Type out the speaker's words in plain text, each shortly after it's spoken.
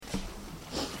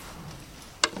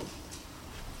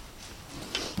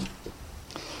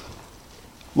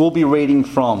We'll be reading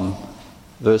from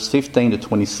verse 15 to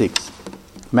 26.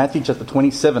 Matthew chapter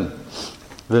 27,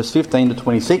 verse 15 to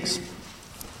 26.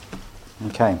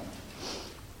 Okay.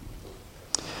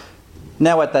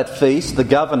 Now at that feast, the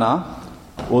governor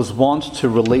was wont to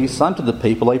release unto the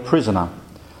people a prisoner,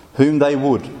 whom they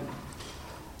would.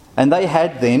 And they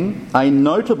had then a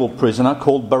notable prisoner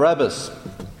called Barabbas.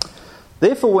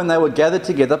 Therefore, when they were gathered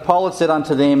together, Pilate said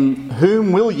unto them,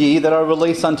 Whom will ye that I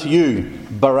release unto you,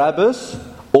 Barabbas,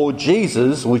 or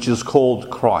Jesus, which is called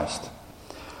Christ?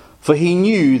 For he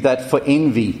knew that for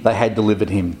envy they had delivered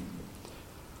him.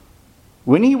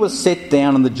 When he was set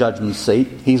down in the judgment seat,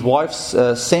 his wife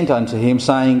sent unto him,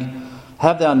 saying,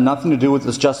 Have thou nothing to do with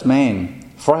this just man?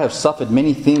 For I have suffered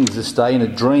many things this day in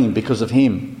a dream because of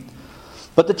him.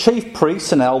 But the chief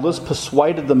priests and elders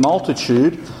persuaded the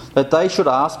multitude that they should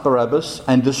ask Barabbas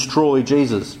and destroy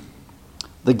Jesus.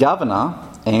 The governor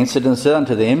answered and said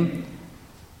unto them,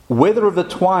 Whether of the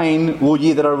twain will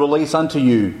ye that I release unto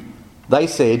you? They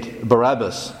said,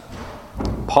 Barabbas.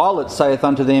 Pilate saith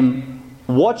unto them,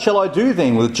 What shall I do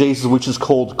then with Jesus which is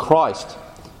called Christ?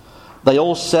 They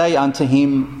all say unto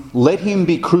him, Let him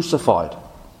be crucified.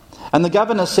 And the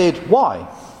governor said, Why?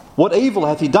 What evil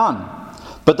hath he done?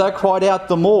 But they cried out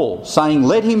them all, saying,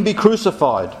 Let him be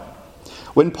crucified.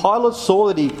 When Pilate saw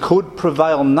that he could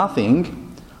prevail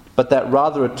nothing, but that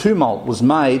rather a tumult was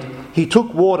made, he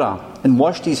took water and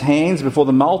washed his hands before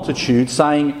the multitude,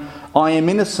 saying, I am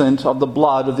innocent of the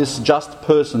blood of this just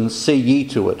person, see ye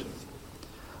to it.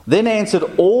 Then answered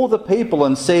all the people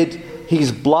and said,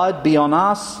 His blood be on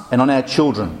us and on our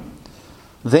children.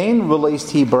 Then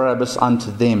released he Barabbas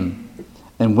unto them.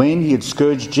 And when he had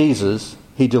scourged Jesus,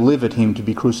 he delivered him to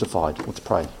be crucified. Let's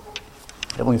pray.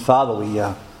 Heavenly Father, we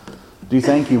do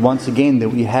thank you once again that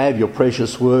we have your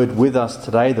precious word with us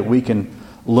today, that we can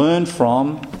learn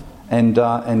from and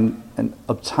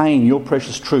obtain your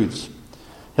precious truths.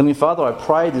 Heavenly Father, I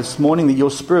pray this morning that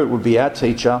your Spirit would be our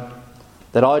teacher,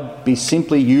 that I'd be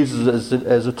simply used as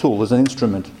a tool, as an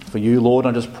instrument for you, Lord.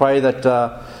 I just pray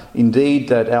that indeed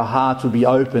that our hearts would be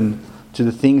open to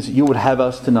the things that you would have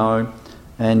us to know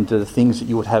and the things that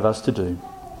you would have us to do.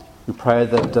 We pray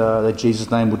that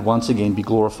Jesus' name would once again be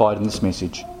glorified in this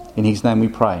message. In his name we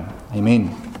pray.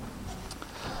 Amen.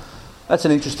 That's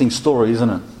an interesting story, isn't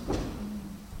it?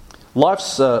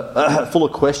 Life's full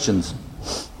of questions.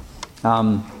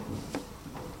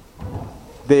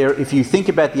 If you think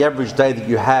about the average day that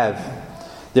you have,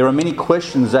 there are many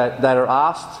questions that are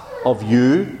asked of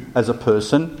you as a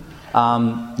person.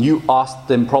 You ask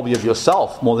them probably of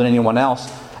yourself more than anyone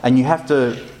else, and you have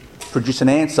to produce an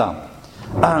answer.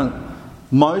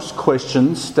 Most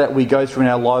questions that we go through in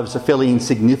our lives are fairly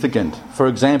insignificant. For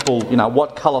example,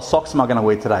 what colour socks am I going to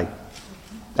wear today?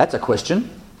 That's a question.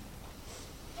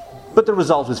 But the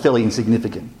result is fairly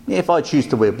insignificant. If I choose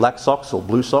to wear black socks or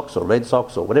blue socks or red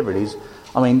socks or whatever it is,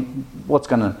 what's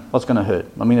going to hurt?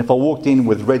 If I walked in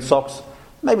with red socks,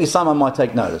 maybe someone might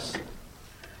take notice.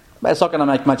 But it's not going to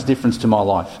make much difference to my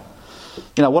life.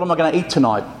 What am I going to eat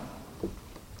tonight?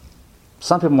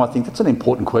 Some people might think that's an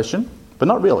important question, but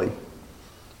not really.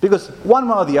 Because one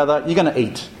way or the other, you're going to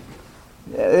eat.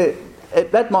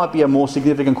 That might be a more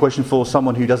significant question for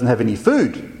someone who doesn't have any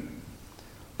food.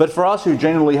 But for us who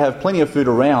generally have plenty of food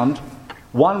around,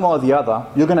 one way or the other,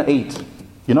 you're going to eat.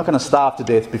 You're not going to starve to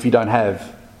death if you don't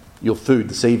have your food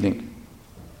this evening.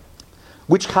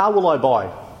 Which car will I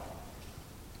buy?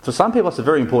 For some people, it's a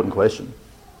very important question.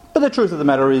 But the truth of the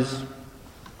matter is,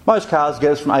 most cars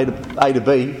get us from A to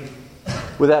B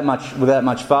without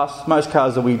much fuss. Most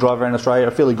cars that we drive around Australia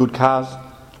are fairly good cars.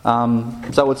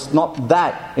 So it's not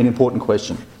that an important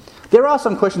question. There are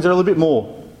some questions that are a little bit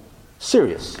more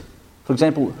serious. For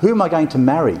example, who am I going to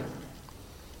marry?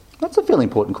 That's a fairly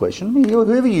important question.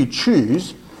 Whoever you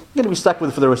choose, you're going to be stuck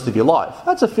with for the rest of your life.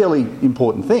 That's a fairly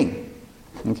important thing.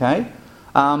 Okay?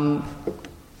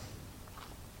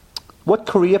 What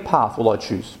career path will I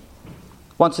choose?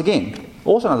 Once again,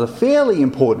 also another fairly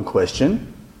important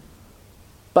question.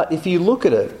 But if you look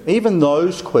at it, even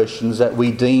those questions that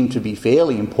we deem to be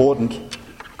fairly important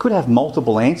could have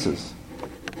multiple answers.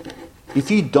 If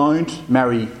you don't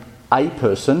marry a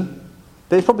person,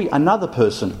 there's probably another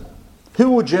person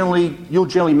who you'll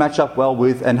generally match up well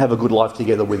with and have a good life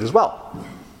together with as well.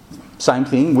 Same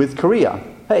thing with career.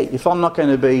 Hey, if I'm not going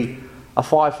to be a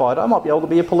firefighter, I might be able to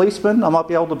be a policeman, I might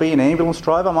be able to be an ambulance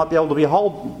driver, I might be able to be a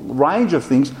whole range of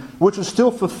things which will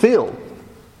still fulfill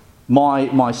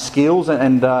my skills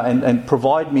and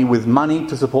provide me with money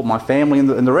to support my family and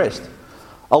the rest.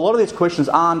 A lot of these questions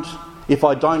aren't, if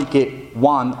I don't get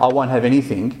one, I won't have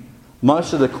anything.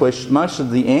 Most of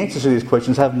the answers to these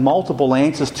questions have multiple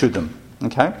answers to them.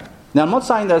 Okay? Now, I'm not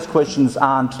saying those questions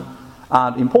aren't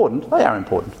important. They are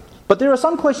important. But there are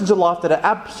some questions in life that are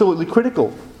absolutely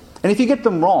critical. And if you get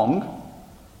them wrong,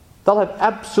 they'll have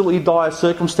absolutely dire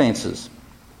circumstances.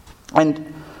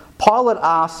 And Pilate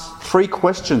asks 3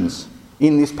 questions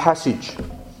in this passage.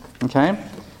 Okay?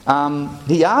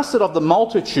 He asked it of the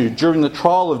multitude during the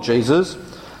trial of Jesus,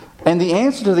 and the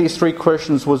answer to these 3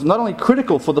 questions was not only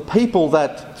critical for the people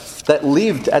that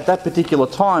lived at that particular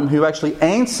time who actually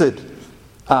answered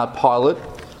Pilate,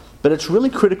 but it's really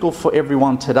critical for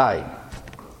everyone today.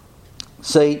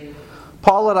 See,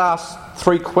 Pilate asked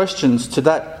 3 questions to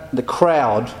the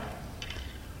crowd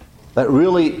that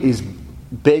really is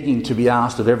begging to be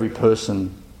asked of every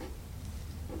person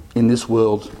in this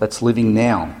world that's living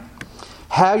now.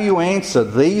 How you answer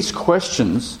these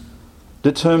questions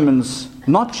determines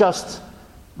not just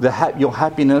your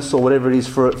happiness or whatever it is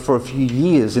for a few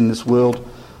years in this world,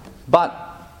 but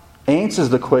answers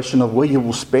the question of where you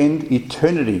will spend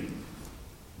eternity.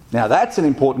 Now that's an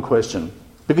important question,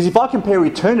 because if I compare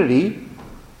eternity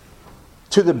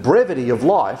to the brevity of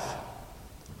life,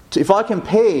 if I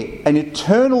compare an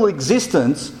eternal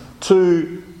existence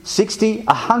to 60,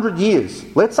 100 years,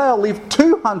 let's say I'll live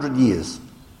 200 years,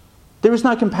 there is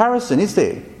no comparison, is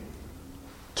there?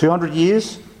 200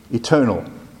 years, eternal.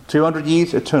 200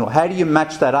 years, eternal. How do you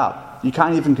match that up? You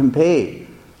can't even compare.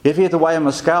 If you have to weigh on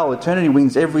a scale, eternity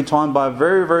wins every time by a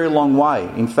very, very long way.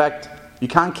 In fact, you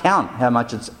can't count how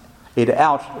much it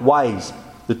outweighs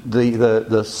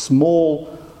the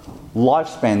small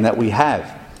lifespan that we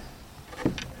have.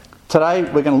 Today,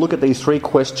 we're going to look at these 3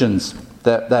 questions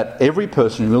that every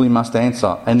person really must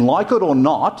answer. And like it or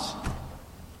not,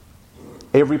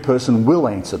 every person will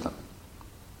answer them.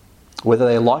 Whether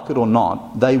they like it or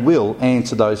not, they will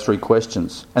answer those 3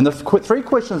 questions. And the 3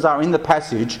 questions are in the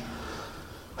passage.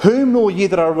 Whom will ye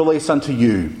that I release unto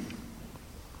you?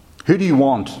 Who do you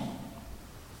want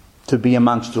to be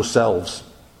amongst yourselves?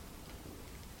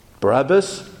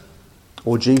 Barabbas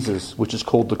or Jesus, which is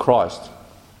called the Christ?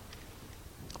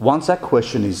 Once that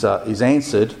question is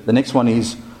answered, the next one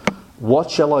is, what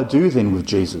shall I do then with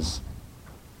Jesus,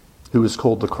 who is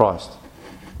called the Christ?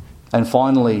 And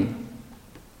finally,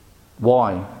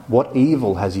 why? What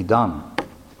evil has he done?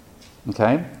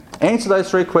 Okay? Answer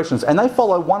those 3 questions, and they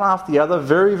follow one after the other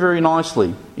very, very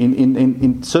nicely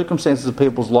in circumstances of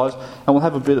people's lives, and we'll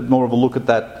have a bit more of a look at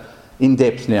that in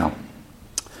depth now.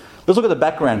 Let's look at the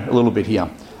background a little bit here.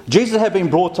 Jesus had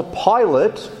been brought to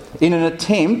Pilate in an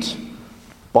attempt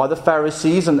by the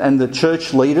Pharisees and the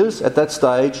church leaders at that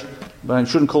stage. But I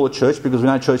shouldn't call it church, because we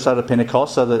know church started at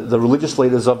Pentecost, so the religious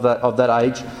leaders of that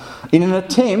age, in an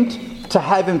attempt to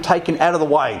have him taken out of the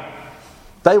way.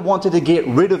 They wanted to get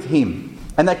rid of him,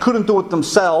 and they couldn't do it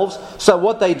themselves. So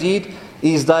what they did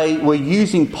is they were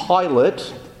using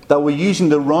Pilate, they were using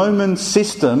the Roman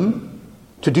system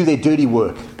to do their dirty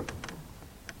work.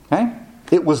 Okay?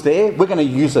 It was there, we're going to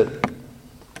use it.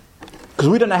 Because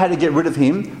we don't know how to get rid of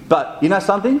him, but you know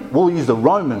something? We'll use the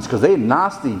Romans, because they're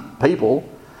nasty people,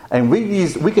 and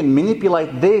we can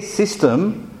manipulate their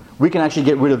system, we can actually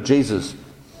get rid of Jesus.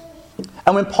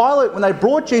 And when they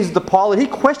brought Jesus to Pilate, he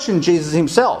questioned Jesus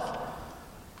himself.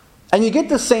 And you get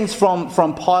the sense from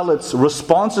Pilate's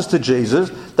responses to Jesus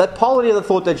that Pilate either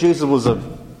thought that Jesus was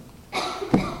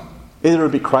either a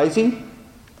bit crazy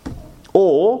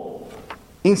or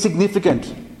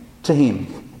insignificant to him.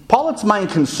 Pilate's main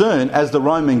concern as the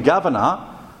Roman governor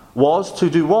was to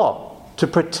do what? To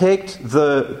protect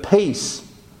the peace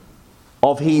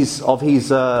of his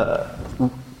area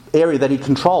that he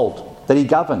controlled, that he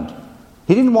governed.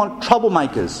 He didn't want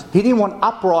troublemakers. He didn't want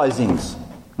uprisings.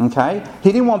 Okay?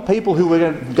 He didn't want people who were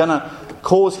going to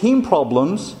cause him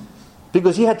problems,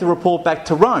 because he had to report back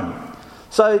to Rome.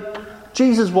 So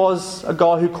Jesus was a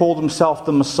guy who called himself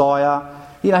the Messiah.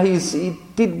 You know, he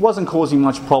wasn't causing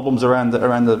much problems around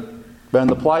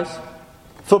the place.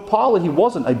 For Pilate, he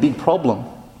wasn't a big problem.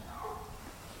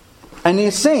 And in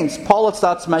a sense, Pilate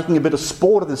starts making a bit of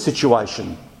sport of the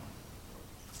situation.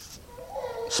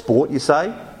 Sport, you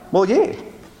say? Well, yeah.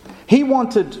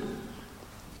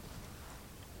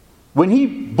 When he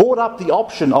brought up the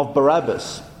option of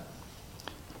Barabbas,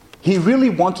 he really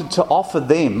wanted to offer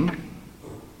them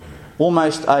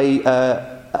almost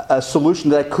a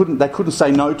solution that they couldn't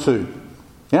say no to.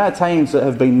 You know, Italians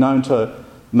have been known to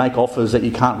make offers that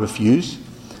you can't refuse.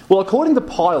 Well, according to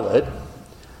Pilate,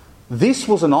 this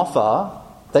was an offer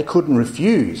they couldn't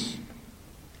refuse.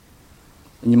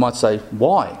 And you might say,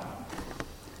 why?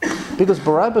 Because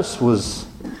Barabbas was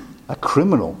a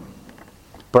criminal.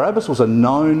 Barabbas was a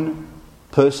known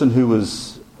person who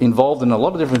was involved in a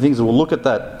lot of different things, and we'll look at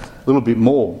that a little bit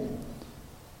more.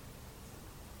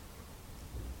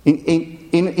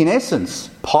 In essence,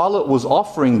 Pilate was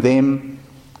offering them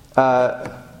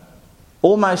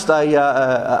almost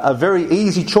a very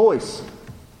easy choice.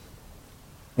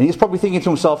 And he's probably thinking to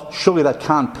himself, surely they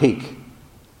can't pick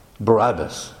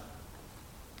Barabbas.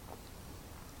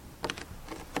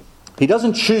 He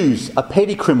doesn't choose a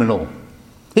petty criminal.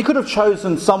 He could have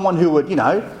chosen someone who had,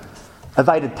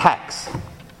 evaded tax.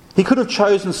 He could have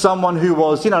chosen someone who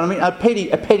was, a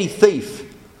petty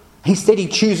thief. Instead, he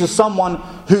chooses someone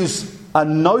who's a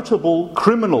notable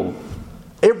criminal.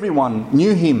 Everyone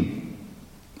knew him.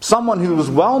 Someone who was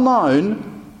well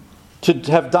known to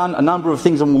have done a number of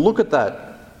things, and we'll look at that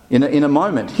in a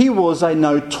moment. He was a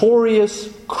notorious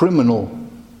criminal.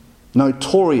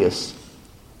 Notorious.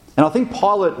 And I think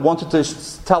Pilate wanted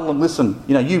to tell them, listen,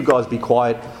 you guys be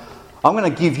quiet. I'm going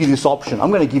to give you this option.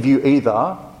 I'm going to give you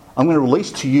I'm going to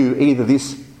release to you either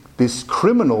this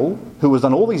criminal who has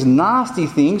done all these nasty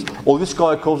things, or this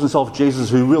guy who calls himself Jesus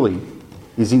who really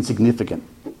is insignificant.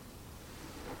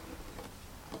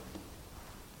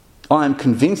 I am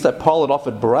convinced that Pilate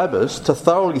offered Barabbas to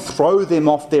thoroughly throw them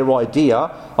off their idea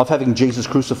of having Jesus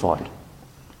crucified.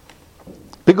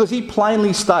 Because he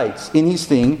plainly states in his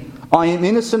thing, I am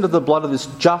innocent of the blood of this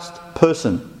just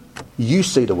person. You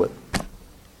see to it.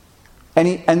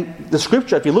 And the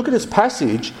scripture, if you look at this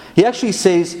passage, he actually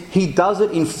says he does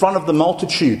it in front of the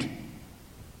multitude.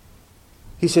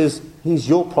 He says, here's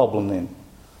your problem then.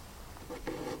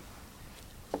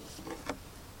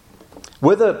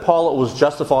 Whether Pilate was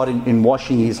justified in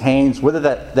washing his hands, whether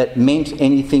that meant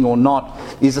anything or not,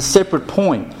 is a separate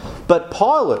point. But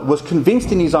Pilate was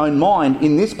convinced in his own mind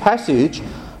in this passage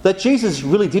that Jesus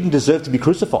really didn't deserve to be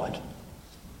crucified.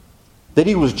 That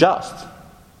he was just.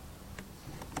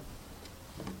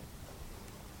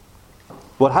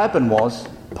 What happened was,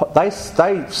 they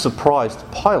surprised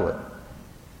Pilate.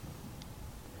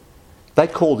 They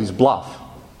called his bluff.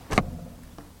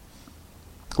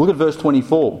 Look at verse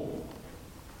 24.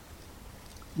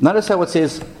 Notice how it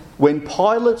says, when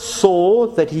Pilate saw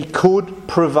that he could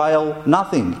prevail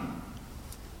nothing,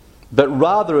 but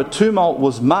rather a tumult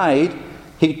was made,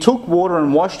 he took water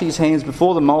and washed his hands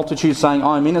before the multitude, saying,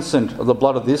 I am innocent of the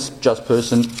blood of this just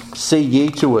person, see ye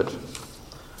to it.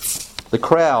 The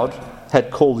crowd had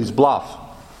called his bluff.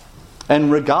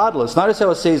 And regardless, notice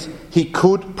how it says he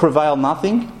could prevail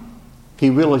nothing. He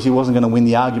realised he wasn't going to win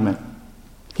the argument.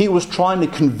 He was trying to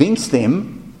convince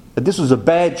them that this was a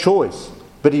bad choice,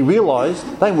 but he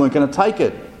realised they weren't going to take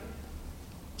it.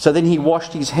 So then he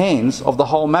washed his hands of the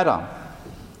whole matter.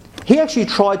 He actually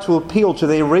tried to appeal to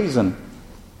their reason.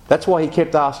 That's why he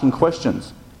kept asking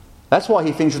questions. That's why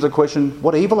he finished with the question,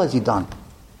 what evil has he done?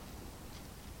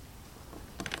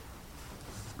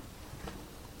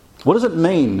 What does it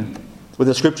mean when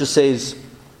the scripture says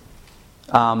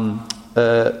to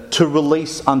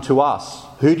release unto us?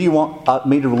 Who do you want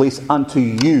me to release unto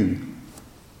you?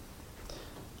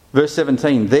 Verse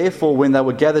 17, therefore when they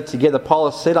were gathered together,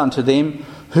 Pilate said unto them,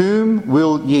 whom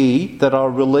will ye that I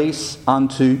release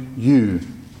unto you?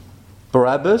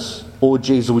 Barabbas or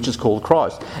Jesus, which is called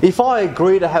Christ? If I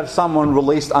agree to have someone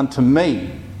released unto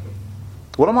me,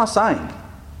 what am I saying?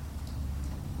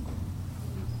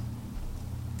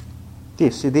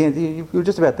 Yes, you're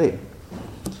just about there.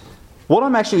 What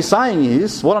I'm essentially saying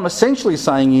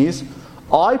is,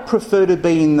 I prefer to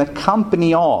be in the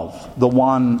company of the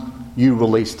one you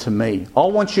release to me. I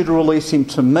want you to release him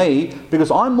to me because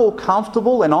I'm more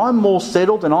comfortable and I'm more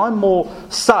settled and I'm more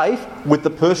safe with the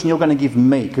person you're going to give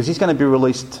me, because he's going to be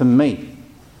released to me.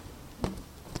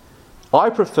 I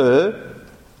prefer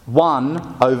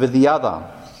one over the other.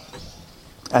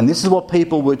 And this is what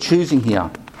people were choosing here.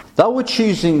 They were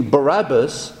choosing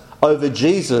Barabbas over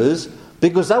Jesus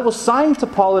because they were saying to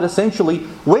Pilate essentially,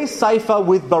 we're safer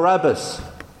with Barabbas.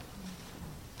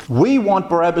 We want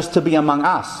Barabbas to be among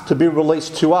us, to be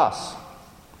released to us.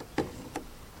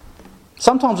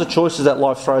 Sometimes the choices that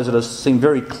life throws at us seem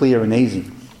very clear and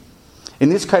easy. In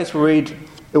this case we read,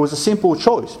 it was a simple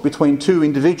choice between two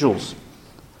individuals.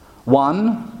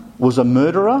 One was a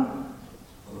murderer,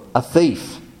 a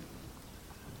thief,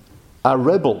 a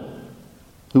rebel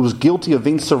who was guilty of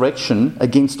insurrection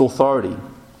against authority.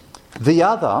 The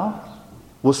other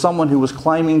was someone who was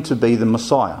claiming to be the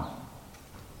Messiah.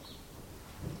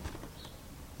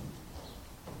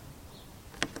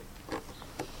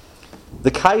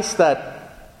 The case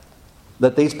that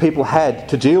these people had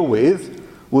to deal with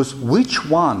was which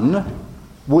one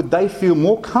would they feel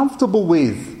more comfortable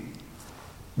with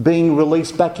being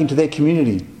released back into their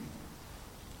community.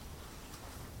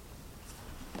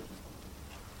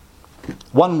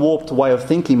 One warped way of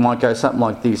thinking might go something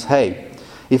like this. Hey,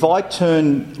 if I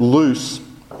turn loose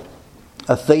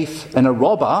a thief and a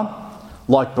robber,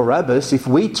 like Barabbas, if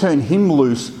we turn him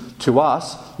loose to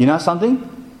us, you know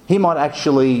something? He might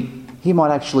actually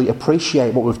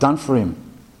appreciate what we've done for him.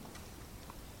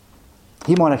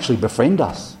 He might actually befriend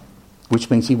us, which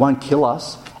means he won't kill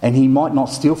us and he might not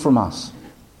steal from us.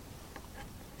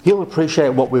 He'll appreciate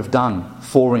what we've done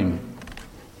for him.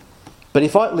 But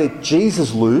if I let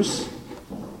Jesus loose,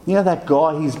 you know that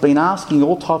guy, he's been asking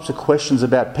all types of questions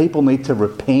about people need to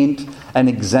repent and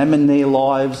examine their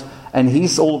lives, and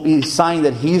he's saying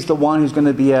that he's the one who's going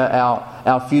to be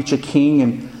our future king,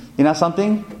 and you know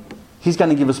something? He's going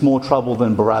to give us more trouble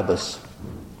than Barabbas.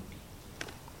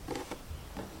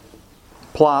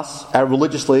 Plus, our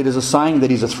religious leaders are saying that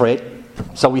he's a threat,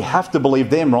 so we have to believe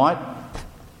them, right?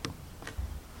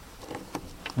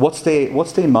 What's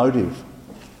their motive?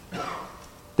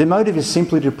 Their motive is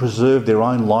simply to preserve their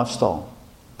own lifestyle.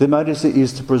 Their motive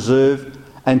is to preserve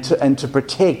and to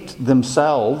protect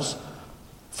themselves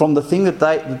from the thing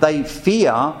that they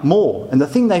fear more. And the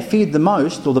thing they feared the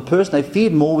most, or the person they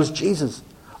feared more, was Jesus,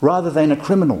 rather than a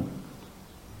criminal.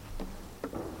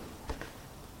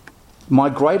 My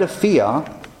greater fear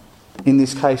in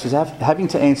this case is having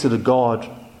to answer to God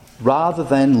rather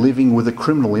than living with a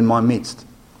criminal in my midst.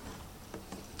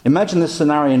 Imagine this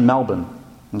scenario in Melbourne,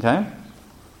 okay?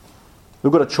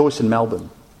 We've got a choice in Melbourne.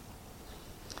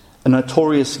 A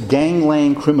notorious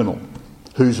gangland criminal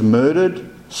who's murdered,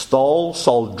 stole,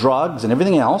 sold drugs and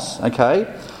everything else,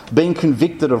 okay? Being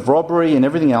convicted of robbery and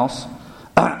everything else,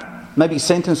 maybe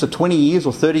sentenced to 20 years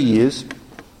or 30 years.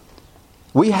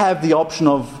 We have the option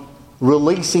of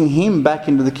releasing him back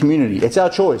into the community. It's our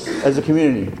choice as a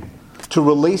community to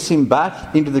release him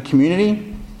back into the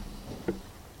community,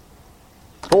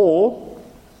 or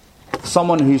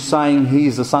someone who's saying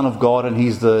he's the Son of God and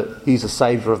he's the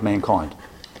saviour of mankind.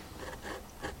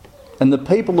 And the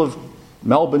people of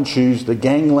Melbourne choose the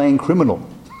gangland criminal.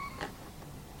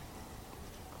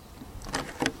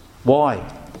 Why?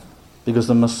 Because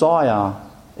the Messiah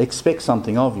expects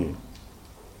something of you.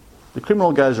 The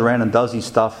criminal goes around and does his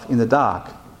stuff in the dark.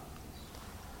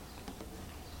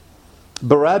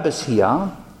 Barabbas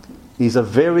here is a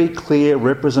very clear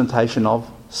representation of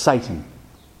Satan.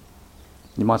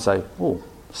 You might say, oh,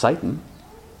 Satan?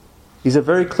 He's a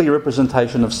very clear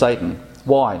representation of Satan.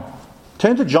 Why?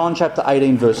 Turn to John chapter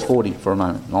 18 verse 40 for a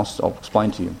moment and I'll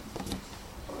explain to you.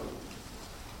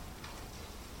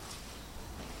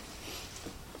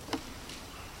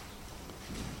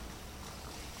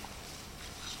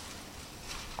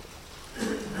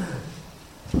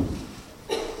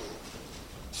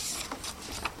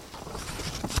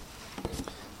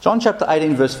 John chapter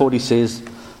 18 verse 40 says,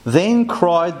 "Then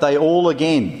cried they all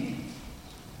again."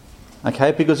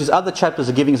 Okay, because his other chapters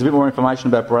are giving us a bit more information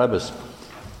about Barabbas.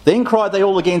 "Then cried they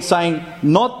all again, saying,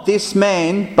 Not this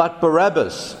man, but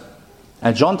Barabbas."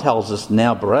 And John tells us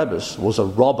now Barabbas was a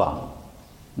robber.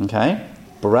 Okay?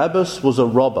 Barabbas was a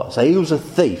robber. So he was a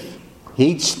thief.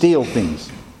 He'd steal things.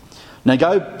 Now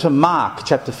go to Mark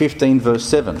chapter 15 verse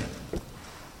 7.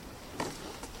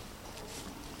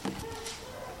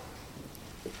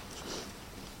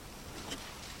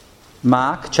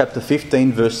 Mark chapter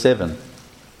 15 verse 7.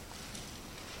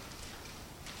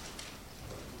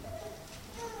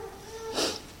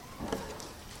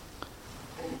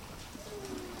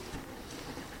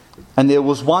 "And there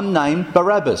was one named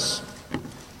Barabbas,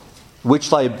 which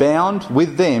they bound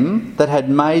with them that had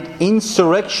made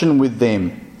insurrection with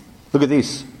them." Look at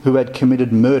this, who had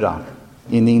committed murder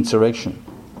in the insurrection.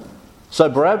 So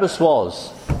Barabbas was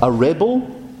a rebel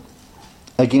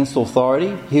against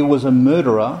authority, he was a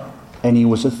murderer, and he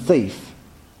was a thief.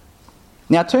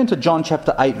 Now turn to John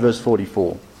chapter 8 verse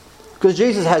 44. Because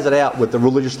Jesus has it out with the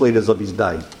religious leaders of his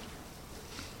day.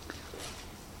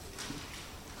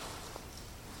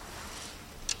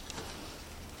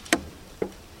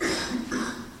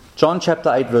 John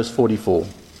chapter 8 verse 44.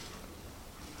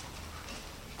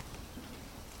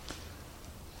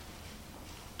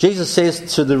 Jesus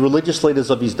says to the religious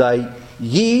leaders of his day,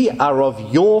 "Ye are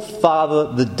of your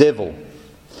father the devil,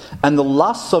 and the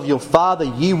lusts of your father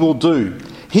ye will do.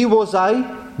 He was a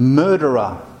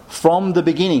murderer from the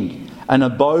beginning, and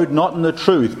abode not in the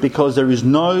truth, because there is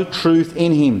no truth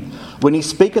in him. When he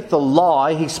speaketh a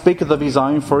lie, he speaketh of his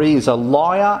own, for he is a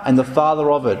liar and the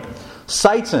father of it."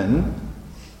 Satan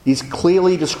is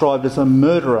clearly described as a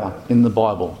murderer in the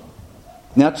Bible.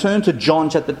 Now turn to John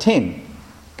chapter 10.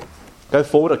 Go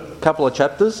forward a couple of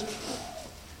chapters.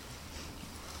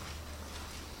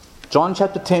 John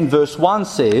chapter 10 verse 1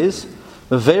 says,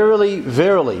 "Verily,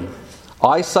 verily,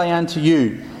 I say unto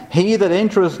you, he that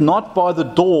entereth not by the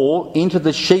door into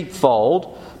the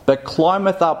sheepfold, but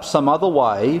climbeth up some other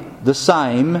way, the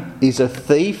same is a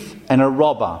thief and a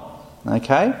robber."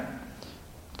 Okay?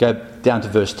 Go down to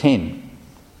verse 10.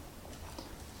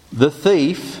 The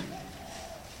thief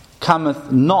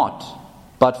cometh not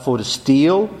but for to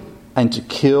steal and to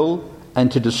kill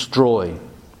and to destroy.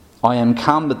 I am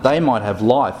come that they might have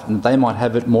life and that they might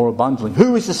have it more abundantly.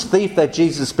 Who is this thief that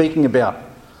Jesus is speaking about?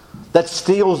 That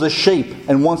steals the sheep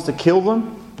and wants to kill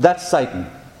them? That's Satan.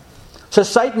 So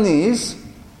Satan is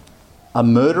a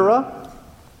murderer,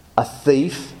 a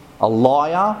thief, a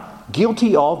liar,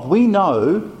 guilty of, we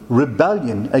know,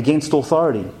 rebellion against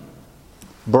authority.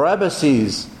 Barabbas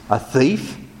is a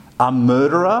thief, a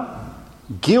murderer,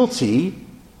 guilty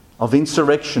of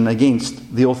insurrection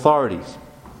against the authorities.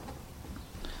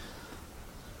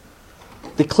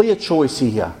 The clear choice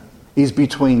here is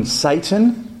between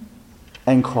Satan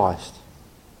and Christ.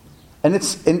 And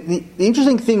the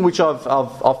interesting thing which I've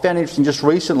found interesting just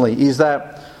recently is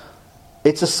that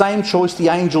it's the same choice the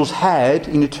angels had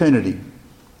in eternity.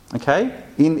 Okay?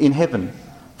 In heaven.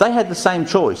 They had the same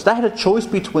choice. They had a choice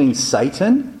between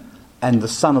Satan and the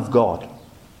Son of God.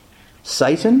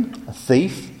 Satan, a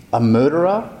thief, a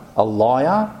murderer, a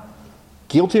liar,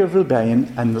 guilty of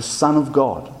rebellion, and the Son of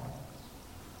God.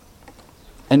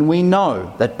 And we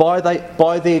know that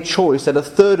by their choice that a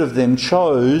third of them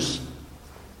chose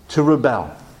to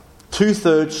rebel.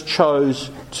 2/3 chose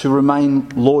to remain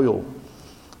loyal.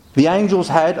 The angels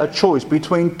had a choice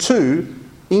between two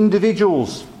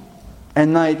individuals.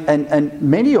 And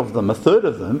many of them, a third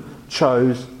of them,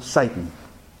 chose Satan.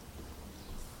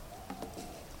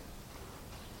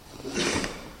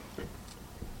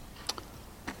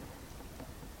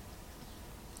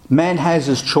 Man has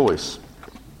his choice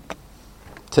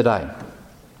today.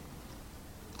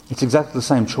 It's exactly the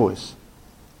same choice.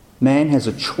 Man has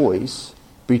a choice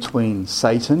between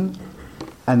Satan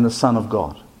and the Son of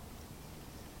God.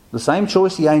 The same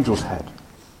choice the angels had.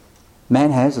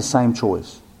 Man has the same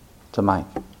choice to make.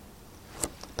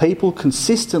 People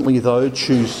consistently, though,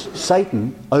 choose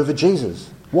Satan over Jesus.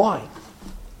 Why?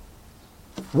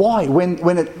 Why? When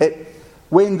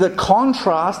the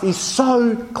contrast is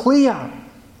so clear.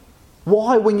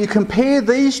 Why? When you compare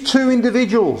these two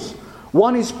individuals,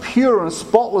 one is pure and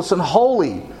spotless and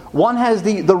holy. One has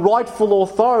the rightful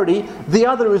authority. The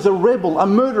other is a rebel, a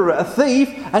murderer, a thief.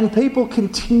 And people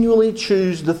continually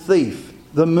choose the thief,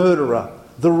 the murderer,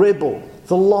 the rebel,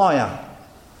 the liar.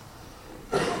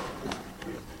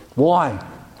 Why?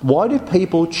 Why do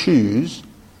people choose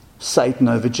Satan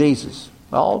over Jesus?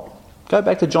 Well, go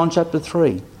back to John chapter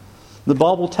 3. The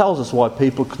Bible tells us why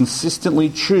people consistently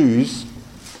choose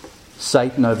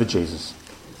Satan over Jesus.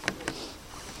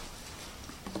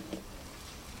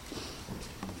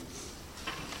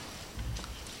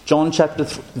 John chapter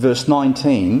verse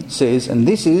 19 says, and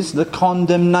this is the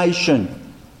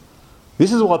condemnation.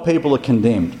 This is why people are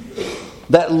condemned.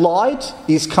 That light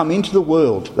is come into the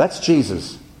world. That's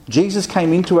Jesus. Jesus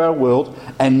came into our world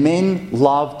and men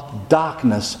loved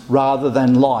darkness rather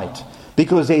than light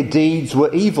because their deeds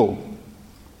were evil.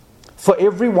 For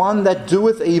everyone that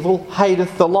doeth evil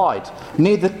hateth the light,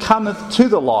 neither cometh to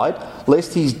the light,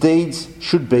 lest his deeds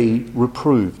should be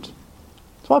reproved.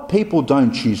 That's why people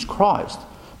don't choose Christ.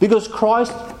 Because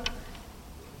Christ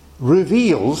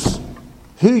reveals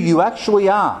who you actually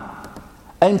are.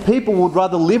 And people would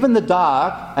rather live in the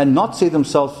dark and not see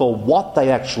themselves for what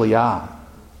they actually are,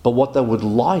 but what they would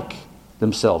like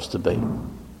themselves to be.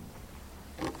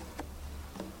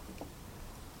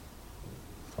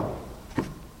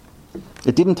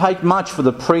 It didn't take much for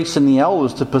the priests and the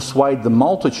elders to persuade the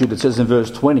multitude, it says in verse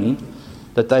 20,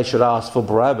 that they should ask for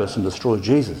Barabbas and destroy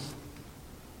Jesus.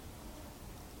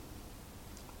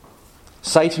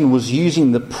 Satan was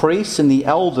using the priests and the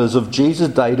elders of Jesus'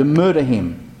 day to murder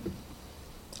him.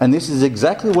 And this is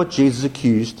exactly what Jesus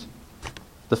accused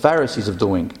the Pharisees of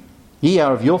doing. Ye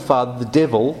are of your father the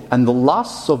devil, and the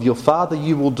lusts of your father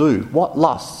you will do. What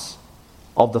lusts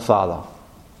of the father?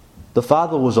 The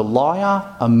father was a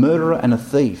liar, a murderer, and a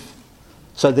thief.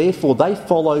 So therefore they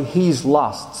follow his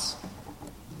lusts.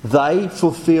 They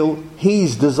fulfill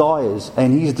his desires,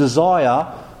 and his desire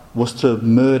was to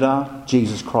murder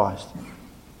Jesus Christ.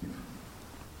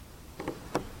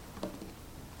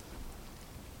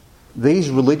 These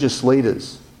religious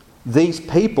leaders, these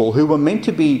people who were meant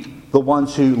to be the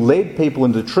ones who led people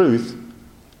into truth,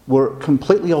 were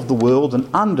completely of the world and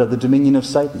under the dominion of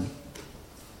Satan.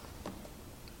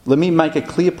 Let me make a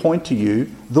clear point to you.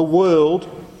 The world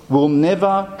will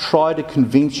never try to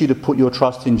convince you to put your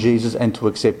trust in Jesus and to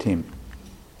accept him.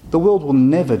 The world will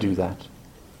never do that.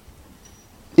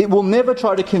 It will never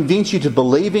try to convince you to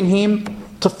believe in him,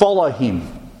 to follow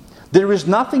him. There is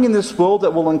nothing in this world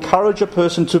that will encourage a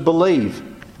person to believe.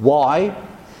 Why?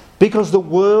 Because the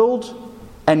world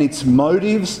and its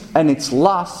motives and its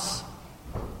lusts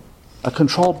are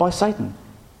controlled by Satan.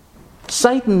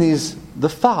 Satan is the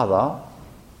father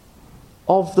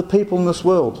of the people in this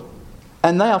world,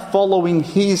 and they are following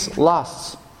his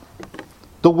lusts.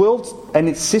 The world and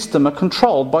its system are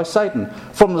controlled by Satan.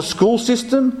 From the school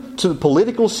system to the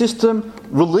political system,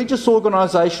 religious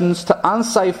organisations to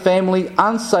unsaved family,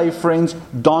 unsaved friends,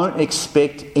 don't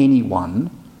expect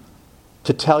anyone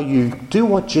to tell you, do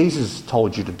what Jesus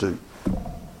told you to do.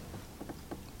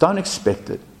 Don't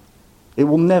expect it. It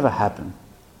will never happen.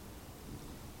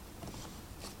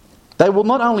 They will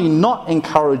not only not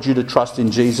encourage you to trust in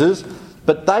Jesus,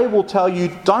 but they will tell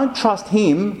you, don't trust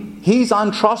him, he's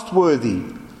untrustworthy.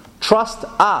 Trust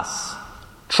us.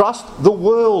 Trust the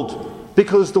world,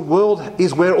 because the world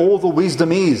is where all the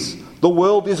wisdom is. The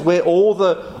world is where all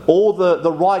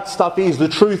the right stuff is, the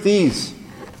truth is.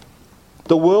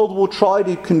 The world will try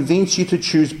to convince you to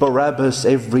choose Barabbas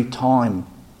every time.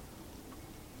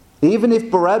 Even if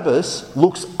Barabbas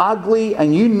looks ugly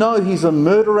and you know he's a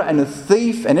murderer and a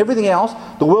thief and everything else,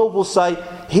 the world will say,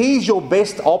 he's your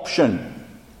best option.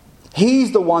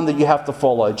 He's the one that you have to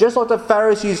follow. Just like the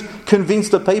Pharisees convinced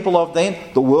the people of then,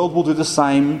 the world will do the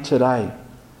same today.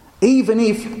 Even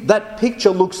if that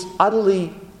picture looks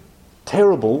utterly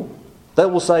terrible, they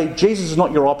will say, Jesus is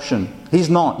not your option. He's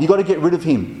not. You've got to get rid of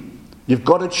him. You've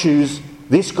got to choose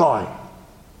this guy.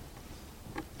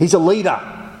 He's a leader.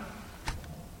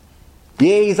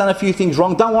 Yeah, he's done a few things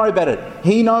wrong. Don't worry about it.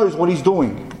 He knows what he's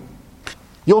doing.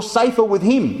 You're safer with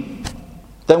him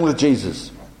than with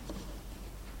Jesus.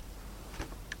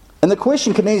 And the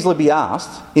question can easily be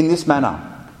asked in this manner.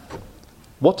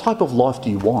 What type of life do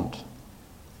you want?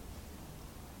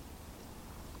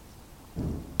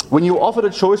 When you're offered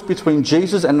a choice between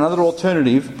Jesus and another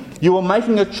alternative, you are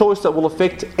making a choice that will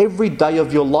affect every day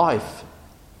of your life.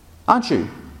 Aren't you?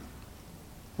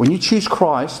 When you choose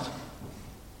Christ,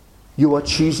 you are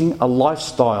choosing a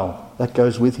lifestyle that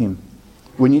goes with him.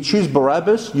 When you choose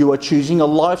Barabbas, you are choosing a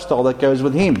lifestyle that goes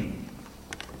with him.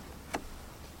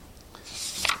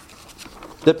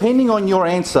 Depending on your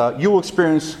answer, you will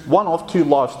experience one of two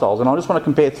lifestyles. And I just want to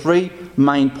compare three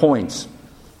main points.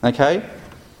 Okay?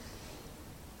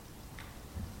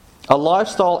 A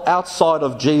lifestyle outside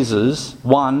of Jesus,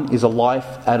 one, is a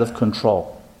life out of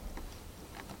control.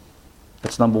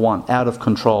 That's number one, out of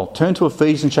control. Turn to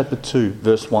Ephesians chapter 2,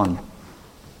 verse 1.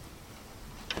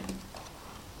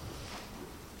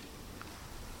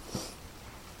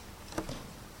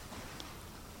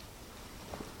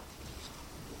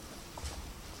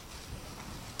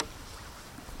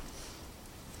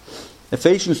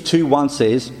 Ephesians 2:1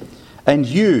 says, and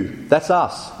you, that's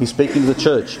us, he's speaking to the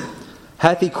church,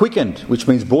 hath he quickened, which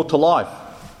means brought to life,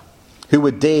 who were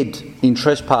dead in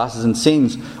trespasses and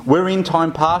sins, wherein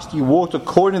time past you walked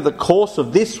according to the course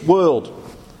of this world,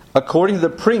 according to the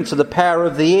prince of the power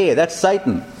of the air, that's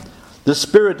Satan, the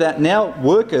spirit that now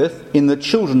worketh in the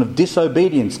children of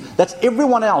disobedience. That's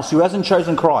everyone else who hasn't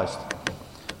chosen Christ.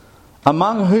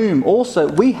 Among whom also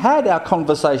we had our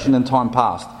conversation in time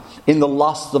past, in the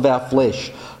lusts of our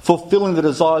flesh, fulfilling the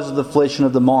desires of the flesh and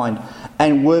of the mind,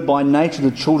 and were by nature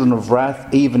the children of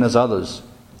wrath, even as others.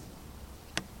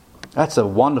 That's a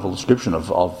wonderful description of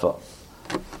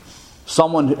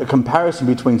someone, a comparison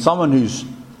between someone who's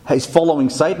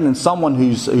following Satan and someone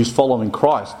who's following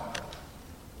Christ.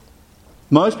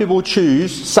 Most people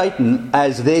choose Satan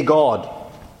as their God,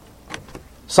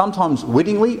 sometimes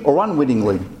wittingly or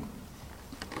unwittingly.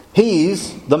 He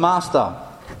is the master.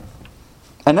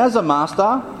 And as a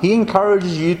master, he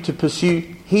encourages you to pursue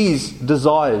his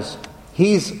desires,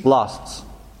 his lusts.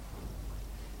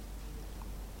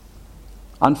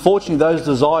 Unfortunately, those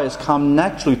desires come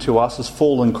naturally to us as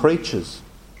fallen creatures.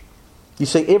 You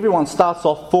see, everyone starts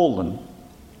off fallen.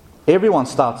 Everyone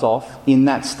starts off in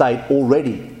that state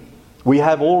already. We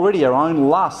have already our own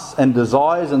lusts and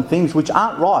desires and things which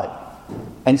aren't right.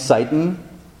 And Satan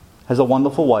has a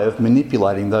wonderful way of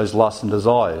manipulating those lusts and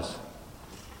desires,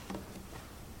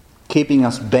 keeping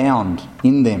us bound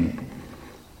in them.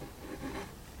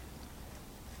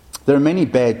 There are many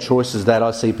bad choices that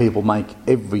I see people make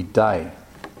every day.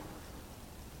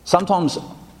 Sometimes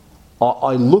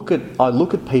I look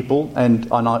at people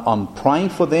and I'm praying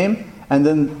for them, and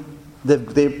then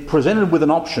they're presented with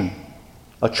an option,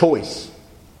 a choice.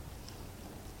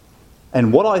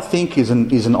 And what I think is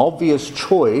an obvious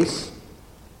choice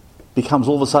becomes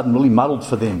all of a sudden really muddled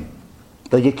for them.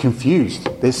 They get confused.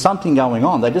 There's something going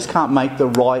on. They just can't make the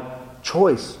right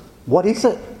choice. What is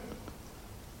it?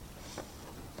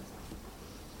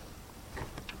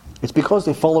 It's because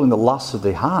they're following the lusts of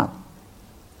their heart.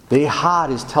 Their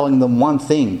heart is telling them one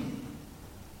thing,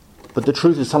 but the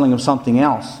truth is telling them something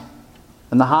else.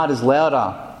 And the heart is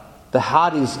louder The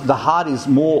heart has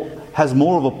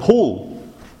more of a pull.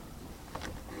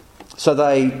 So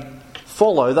they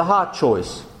follow the heart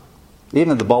choice. Even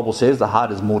though the Bible says the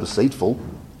heart is more deceitful.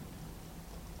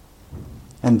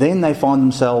 And then they find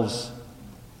themselves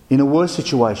in a worse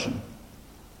situation.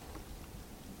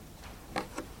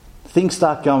 Things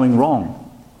start going wrong.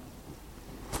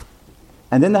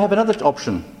 And then they have another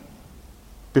option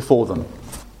before them,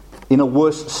 in a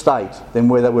worse state than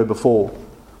where they were before.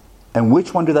 And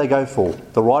which one do they go for?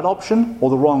 The right option or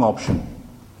the wrong option?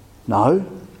 No.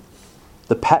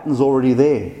 The pattern's already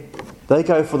there. They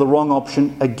go for the wrong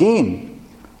option again.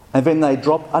 And then they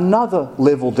drop another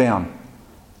level down.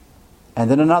 And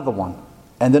then another one.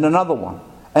 And then another one.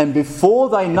 And before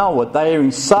they know it, they are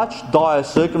in such dire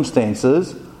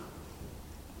circumstances,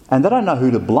 and they don't know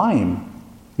who to blame.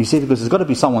 You see, because there's got to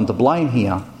be someone to blame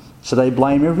here. So they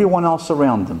blame everyone else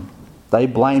around them. They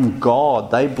blame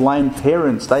God. They blame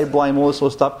parents. They blame all this sort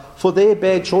of stuff for their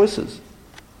bad choices.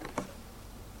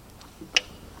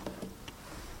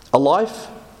 A life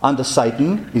under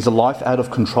Satan is a life out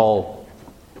of control.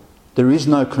 There is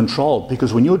no control,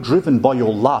 because when you're driven by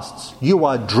your lusts, you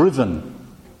are driven.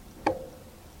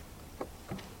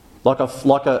 Like a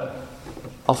flock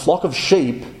of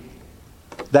sheep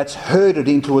that's herded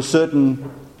into a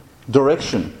certain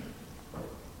direction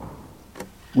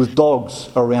with dogs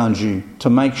around you to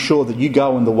make sure that you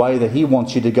go in the way that he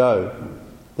wants you to go.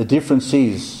 The difference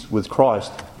is, with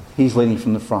Christ, he's leading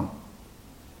from the front.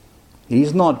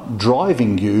 He's not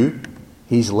driving you,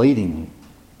 he's leading you.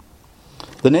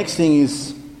 The next thing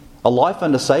is, a life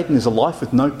under Satan is a life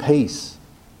with no peace.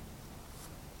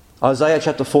 Isaiah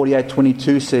chapter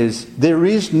 48:22 says, "There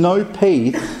is no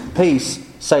peace,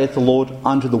 saith the Lord,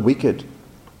 unto the wicked."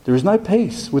 There is no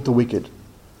peace with the wicked.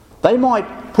 They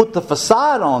might put the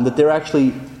facade on that they're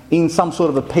actually in some sort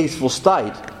of a peaceful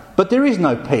state, but there is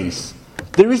no peace.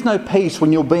 There is no peace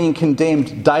when you're being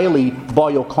condemned daily by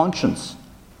your conscience.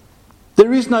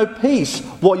 There is no peace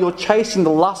while you're chasing the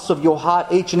lusts of your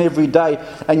heart each and every day.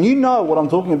 And you know what I'm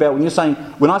talking about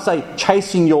when I say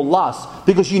chasing your lusts,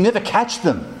 because you never catch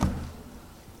them.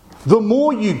 The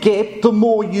more you get, the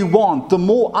more you want, the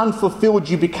more unfulfilled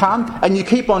you become, and you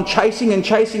keep on chasing and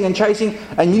chasing and chasing,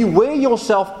 and you wear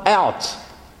yourself out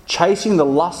chasing the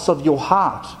lusts of your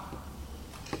heart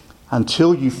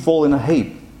until you fall in a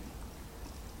heap.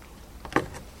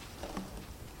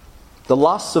 The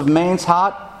lusts of man's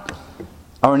heart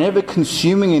are an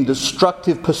ever-consuming and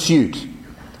destructive pursuit.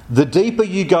 The deeper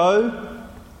you go,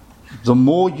 the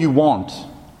more you want.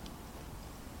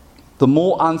 The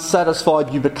more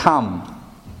unsatisfied you become.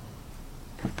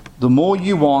 The more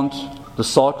you want, the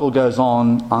cycle goes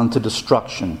on unto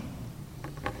destruction.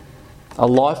 A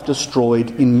life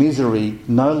destroyed in misery,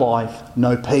 no life,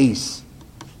 no peace.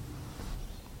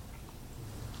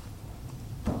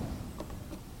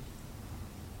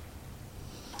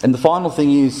 And the final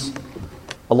thing is,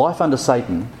 a life under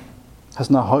Satan has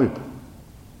no hope.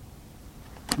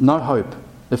 No hope.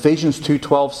 Ephesians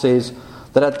 2:12 says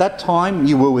that at that time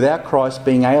you were without Christ,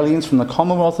 being aliens from the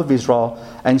commonwealth of Israel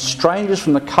and strangers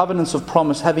from the covenants of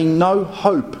promise, having no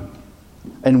hope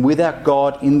and without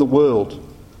God in the world.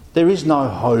 There is no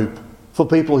hope for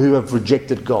people who have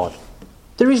rejected God.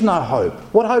 There is no hope.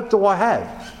 What hope do I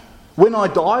have? When I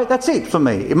die, that's it for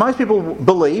me. Most people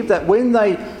believe that when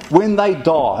they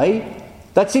die,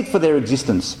 that's it for their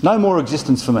existence. No more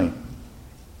existence for me.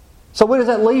 So where does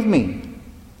that leave me?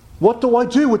 What do I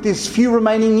do with these few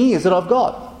remaining years that I've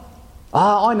got?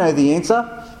 I know the answer.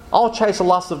 I'll chase the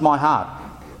lust of my heart.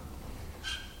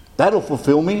 That'll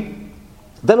fulfill me.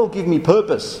 That'll give me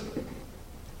purpose.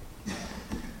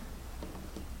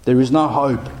 There is no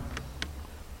hope.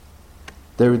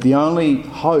 The only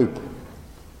hope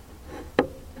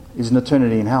is an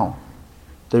eternity in hell.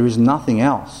 There is nothing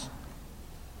else.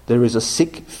 There is a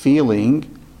sick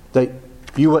feeling that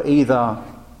you are either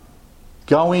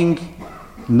going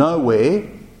nowhere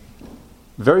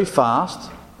very fast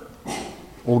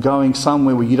or going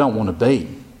somewhere where you don't want to be.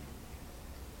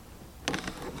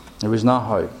 There is no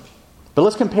hope. But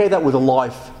let's compare that with a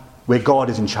life where God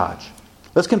is in charge.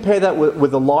 Let's compare that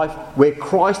with a life where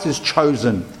Christ is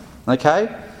chosen. Okay?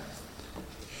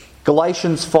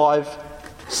 Galatians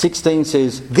 5:16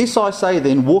 says, "This I say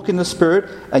then, walk in the Spirit,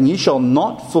 and ye shall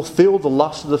not fulfill the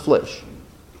lust of the flesh."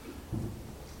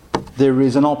 There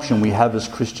is an option we have as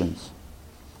Christians,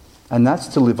 and that's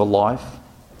to live a life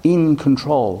in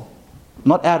control.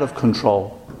 Not out of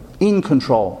control, in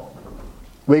control.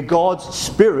 Where God's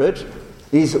Spirit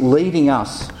is leading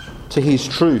us to His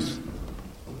truth.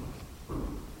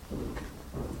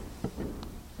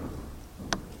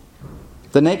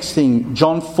 The next thing,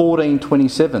 John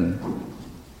 14:27.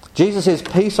 Jesus says,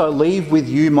 "Peace I leave with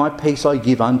you, my peace I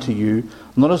give unto you.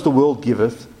 Not as the world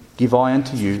giveth, give I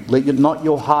unto you. Let not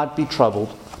your heart be troubled,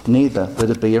 neither let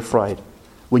it be afraid."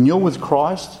 When you're with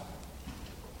Christ,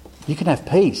 you can have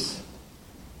peace.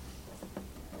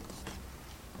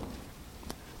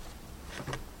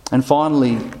 And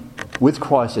finally, with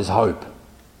Christ is hope.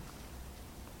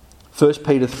 1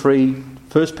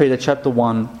 Peter chapter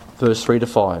 1, verse 3 to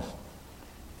 5.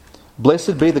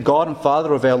 "Blessed be the God and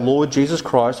Father of our Lord Jesus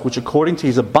Christ, which according to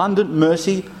his abundant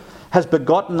mercy has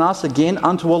begotten us again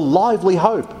unto a lively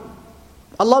hope."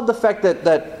 I love the fact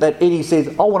that Eddie says,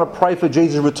 "I want to pray for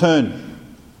Jesus' return."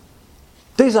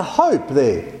 There's a hope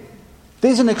there.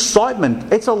 There's an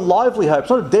excitement. It's a lively hope. It's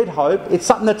not a dead hope. It's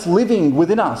something that's living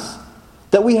within us.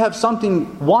 That we have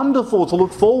something wonderful to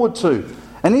look forward to.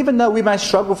 And even though we may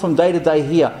struggle from day to day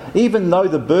here, even though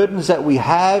the burdens that we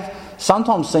have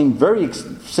sometimes seem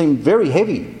very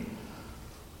heavy,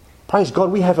 praise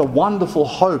God, we have a wonderful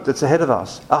hope that's ahead of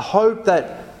us. A hope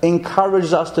that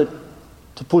encourages us to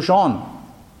push on.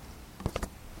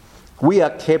 We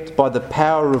are kept by the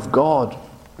power of God.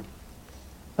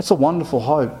 That's a wonderful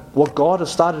hope. What God has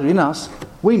started in us,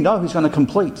 we know He's going to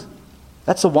complete.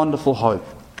 That's a wonderful hope.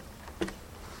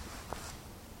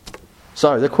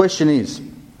 So the question is,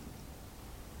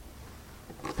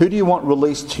 who do you want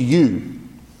released to you?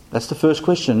 That's the first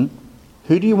question.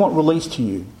 Who do you want released to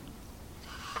you?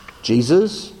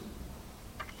 Jesus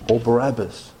or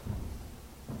Barabbas?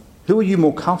 Who are you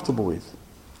more comfortable with?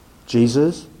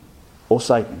 Jesus or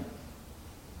Satan?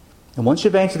 And once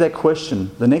you've answered that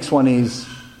question, the next one is,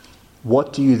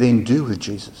 what do you then do with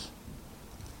Jesus?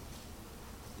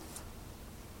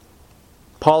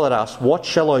 Pilate asked, "What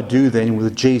shall I do then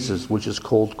with Jesus, which is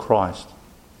called Christ?"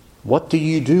 What do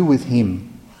you do with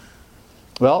him?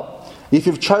 Well, if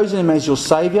you've chosen him as your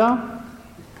Saviour,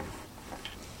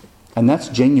 and that's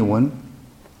genuine,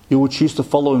 you will choose to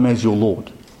follow him as your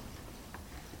Lord.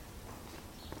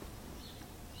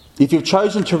 If you've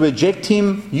chosen to reject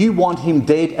him, you want him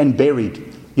dead and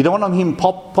buried. You don't want him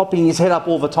popping his head up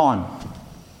all the time.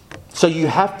 So you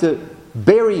have to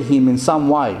bury him in some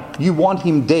way. You want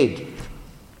him dead.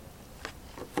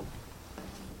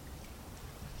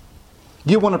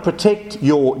 You want to protect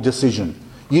your decision.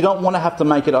 You don't want to have to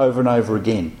make it over and over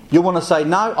again. You want to say,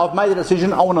 "No, I've made a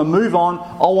decision. I want to move on.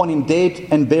 I want him dead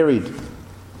and buried."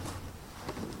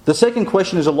 The second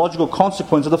question is a logical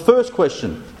consequence of the first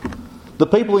question. The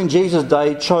people in Jesus'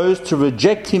 day chose to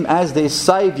reject him as their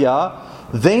Saviour.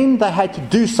 Then they had to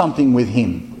do something with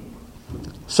him.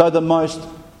 So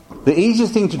the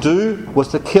easiest thing to do was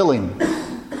to kill him.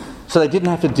 So they didn't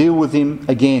have to deal with him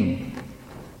again.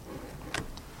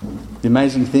 The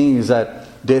amazing thing is that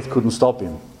death couldn't stop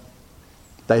him.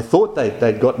 They thought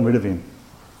they'd gotten rid of him,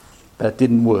 but it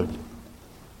didn't work.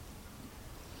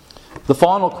 The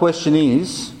final question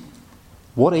is,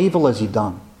 what evil has he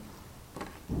done?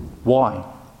 Why?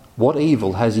 What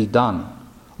evil has he done?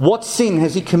 What sin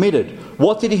has he committed?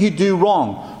 What did he do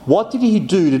wrong? What did he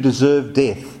do to deserve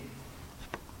death?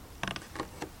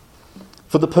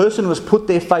 For the person who has put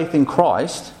their faith in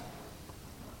Christ,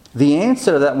 the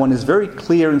answer to that one is very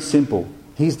clear and simple.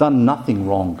 He's done nothing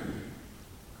wrong.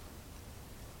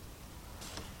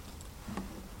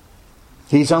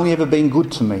 He's only ever been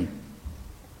good to me.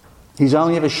 He's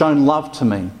only ever shown love to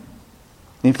me.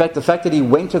 In fact, the fact that he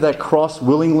went to that cross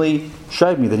willingly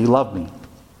showed me that he loved me.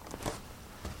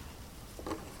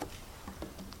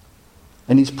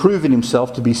 And he's proven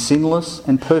himself to be sinless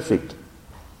and perfect.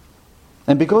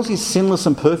 And because he's sinless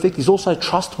and perfect, he's also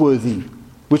trustworthy,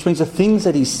 which means the things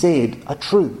that he said are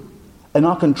true and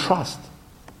I can trust.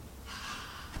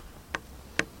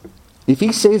 If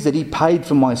he says that he paid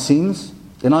for my sins,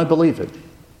 then I believe it.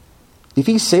 If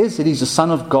he says that he's the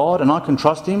Son of God and I can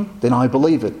trust him, then I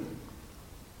believe it.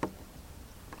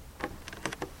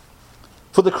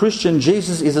 For the Christian,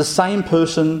 Jesus is the same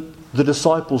person the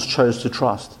disciples chose to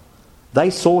trust. They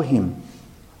saw him.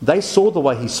 They saw the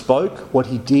way he spoke, what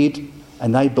he did,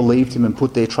 and they believed him and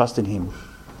put their trust in him.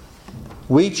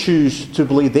 We choose to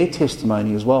believe their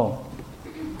testimony as well.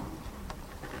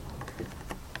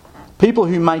 People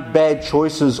who make bad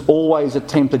choices always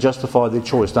attempt to justify their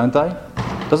choice, don't they?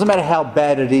 Doesn't matter how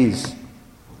bad it is.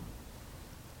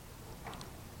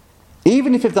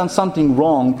 Even if you've done something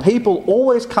wrong, people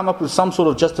always come up with some sort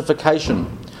of justification.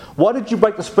 Why did you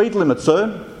break the speed limit,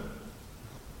 sir?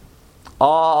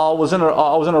 I was in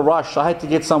a rush. I had to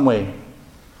get somewhere.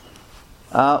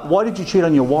 Why did you cheat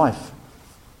on your wife?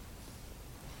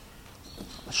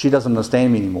 She doesn't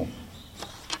understand me anymore.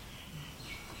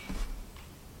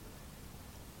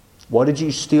 Why did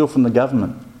you steal from the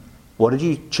government? Why did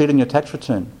you cheat on your tax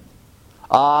return?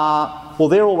 Well,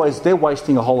 they're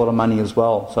wasting a whole lot of money as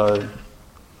well. So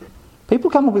people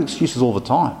come up with excuses all the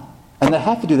time, and they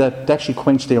have to do that to actually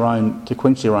quench their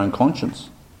own conscience.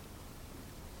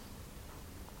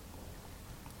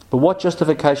 But what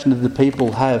justification did the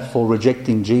people have for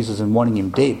rejecting Jesus and wanting him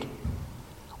dead?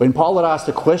 When Pilate asked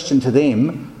a question to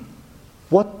them,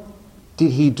 what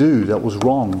did he do that was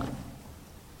wrong?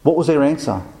 What was their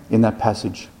answer in that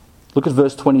passage? Look at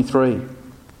verse 23.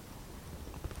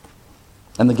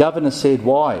 And the governor said,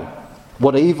 "Why?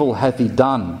 What evil hath he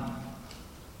done?"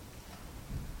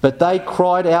 But they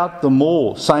cried out the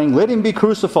more, saying, "Let him be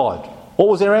crucified." What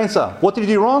was their answer? What did he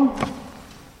do wrong?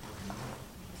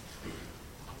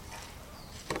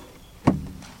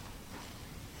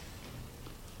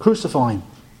 Crucify him.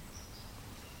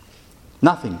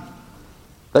 Nothing.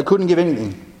 They couldn't give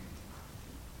anything.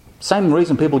 Same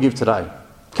reason people give today.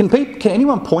 Can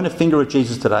anyone point a finger at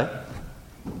Jesus today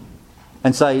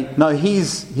and say, "No, he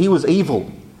was evil.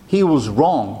 He was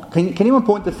wrong"? Can anyone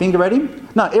point the finger at him?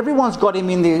 No, everyone's got him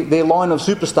in their line of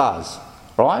superstars,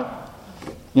 right?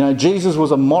 Jesus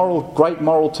was a great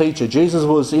moral teacher. Jesus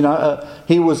was,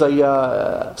 he was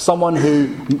someone who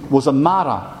was a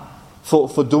martyr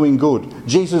for doing good.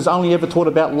 Jesus only ever taught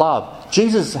about love.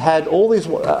 Jesus had gets all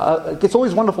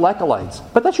these wonderful accolades,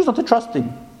 but they choose not to trust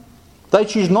him. They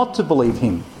choose not to believe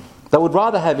him. They would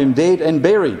rather have him dead and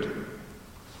buried.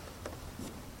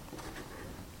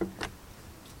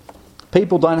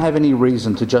 People don't have any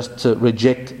reason to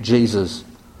reject Jesus.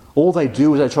 All they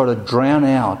do is they try to drown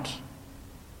out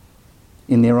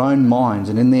in their own minds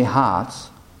and in their hearts,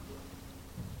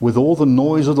 with all the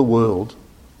noise of the world,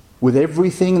 with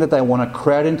everything that they want to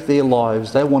crowd into their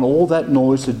lives. They want all that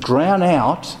noise to drown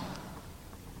out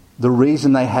the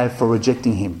reason they have for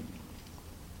rejecting him.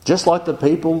 Just like the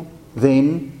people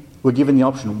then were given the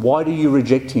option, why do you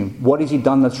reject him? What has he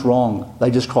done that's wrong? They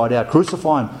just cried out,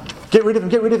 "Crucify him. Get rid of him,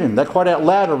 get rid of him." They cried out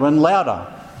louder and louder.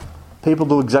 People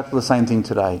do exactly the same thing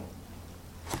today.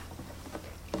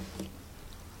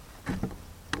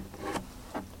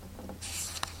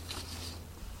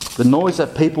 The noise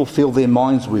that people fill their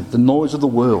minds with, the noise of the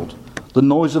world, the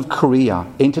noise of career,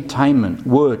 entertainment,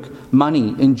 work,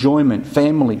 money, enjoyment,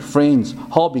 family, friends,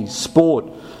 hobbies, sport.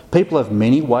 People have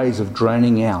many ways of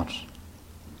drowning out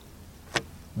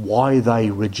why they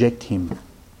reject him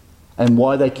and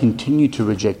why they continue to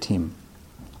reject him.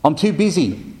 I'm too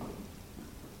busy.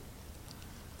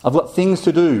 I've got things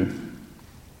to do.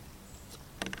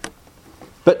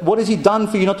 But what has he done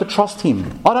for you not to trust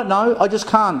him? I don't know. I just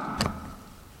can't.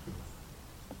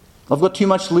 I've got too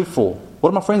much to live for. What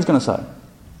are my friends going to say?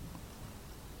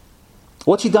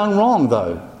 What's he done wrong,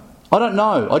 though? I don't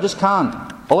know. I just can't.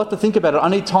 I'll have to think about it. I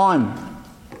need time.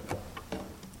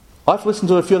 I have to listen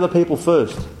to a few other people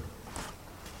first.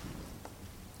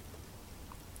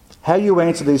 How you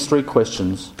answer these three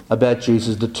questions about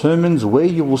Jesus determines where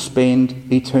you will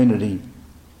spend eternity.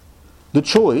 The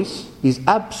choice is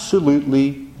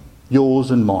absolutely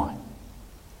yours and mine.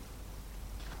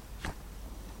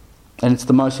 And it's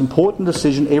the most important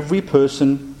decision every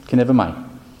person can ever make.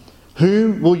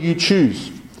 Whom will you choose?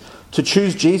 To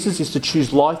choose Jesus is to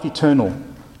choose life eternal.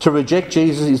 To reject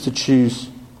Jesus is to choose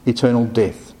eternal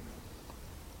death.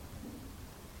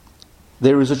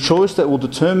 There is a choice that will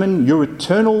determine your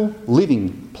eternal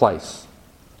living place.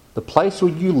 The place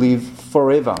where you live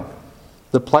forever.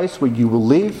 The place where you will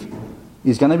live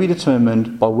is going to be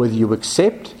determined by whether you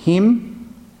accept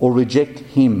him or reject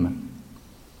him.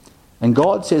 And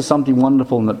God says something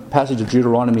wonderful in the passage of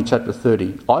Deuteronomy chapter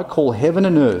 30. "I call heaven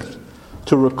and earth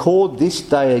to record this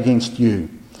day against you,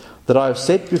 that I have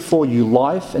set before you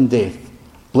life and death,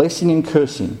 blessing and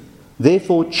cursing.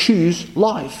 Therefore choose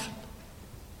life,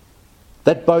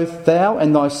 that both thou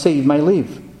and thy seed may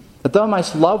live, that thou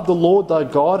mayest love the Lord thy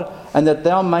God, and that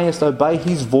thou mayest obey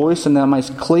his voice, and thou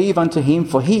mayest cleave unto him,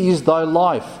 for he is thy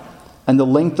life and the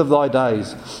length of thy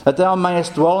days, that thou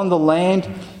mayest dwell in the land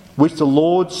which the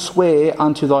Lord sware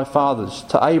unto thy fathers,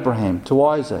 to Abraham, to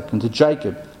Isaac, and to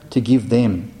Jacob, to give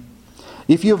them."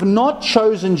 If you have not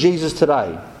chosen Jesus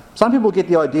today, some people get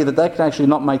the idea that they can actually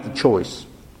not make the choice.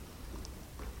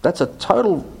 That's a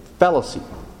total fallacy.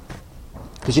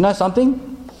 Because you know something?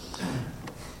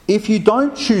 If you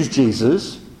don't choose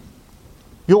Jesus,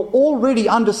 you're already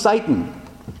under Satan.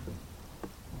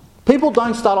 People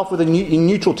don't start off with in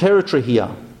neutral territory here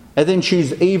and then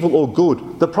choose evil or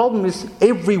good. The problem is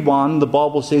everyone, the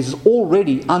Bible says, is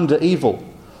already under evil,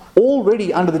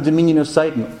 already under the dominion of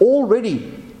Satan,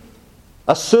 already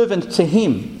a servant to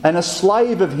him and a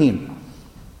slave of him.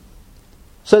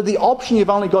 So the option you've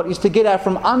only got is to get out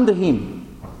from under him.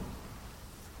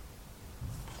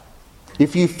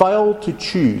 If you fail to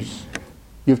choose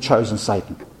you've chosen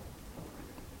Satan.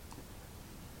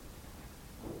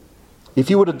 If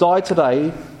you were to die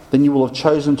today, then you will have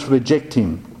chosen to reject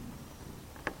him.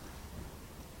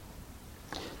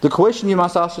 The question you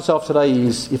must ask yourself today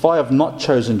is, if I have not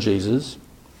chosen Jesus,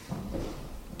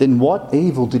 then what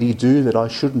evil did he do that I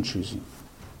shouldn't choose him?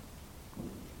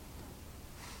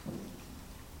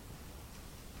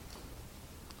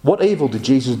 What evil did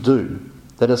Jesus do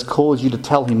that has caused you to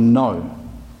tell him no?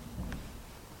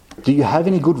 Do you have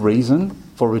any good reason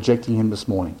for rejecting him this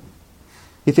morning?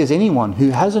 If there's anyone who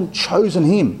hasn't chosen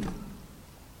him,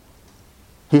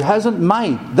 who hasn't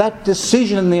made that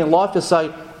decision in their life to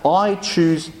say, I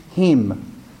choose him,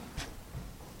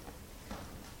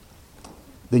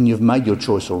 then you've made your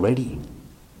choice already.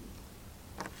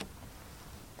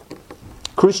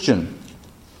 Christian,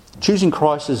 choosing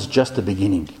Christ is just the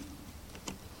beginning.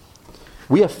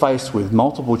 We are faced with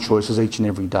multiple choices each and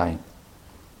every day.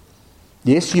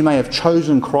 Yes, you may have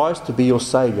chosen Christ to be your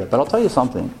Saviour, but I'll tell you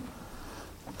something.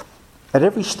 At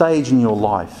every stage in your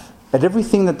life, at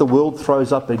everything that the world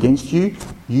throws up against you,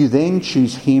 you then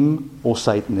choose him or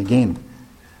Satan again.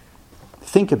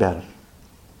 Think about it.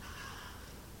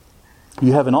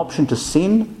 You have an option to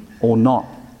sin or not.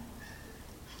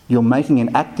 You're making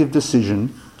an active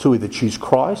decision to either choose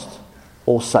Christ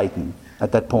or Satan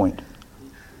at that point.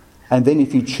 And then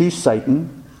if you choose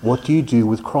Satan, what do you do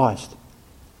with Christ?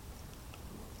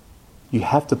 You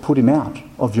have to put him out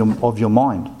of your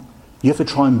mind. You have to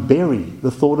try and bury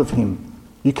the thought of him.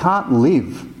 You can't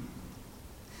live.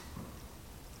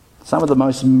 Some of the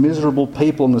most miserable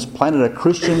people on this planet are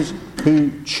Christians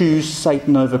who choose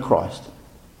Satan over Christ.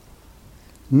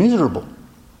 Miserable.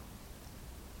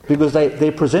 Because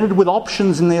they're presented with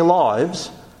options in their lives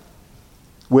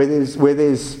where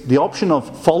there's the option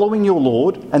of following your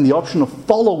Lord and the option of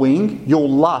following your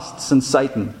lusts and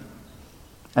Satan.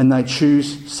 And they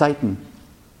choose Satan.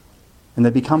 And they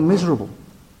become miserable.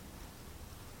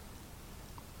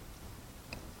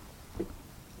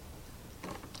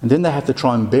 And then they have to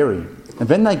try and bury. And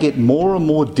then they get more and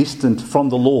more distant from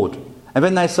the Lord. And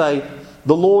then they say,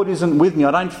 the Lord isn't with me,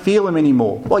 I don't feel him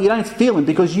anymore. Well, you don't feel him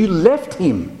because you left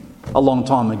him a long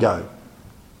time ago.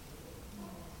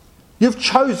 You've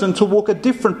chosen to walk a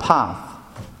different path.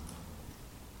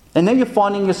 And now you're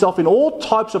finding yourself in all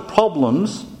types of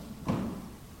problems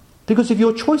because of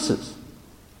your choices.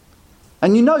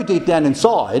 And you know deep down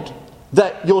inside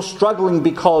that you're struggling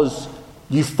because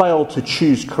you failed to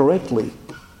choose correctly.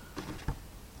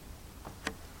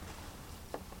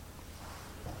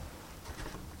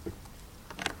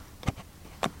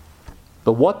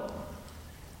 But what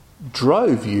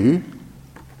drove you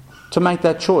to make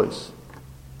that choice?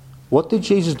 What did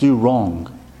Jesus do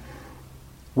wrong?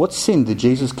 What sin did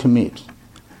Jesus commit?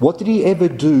 What did he ever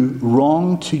do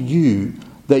wrong to you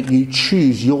that you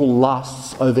choose your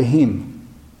lusts over him?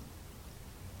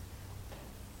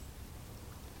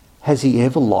 Has he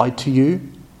ever lied to you?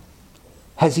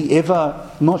 Has he ever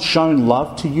not shown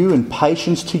love to you and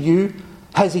patience to you?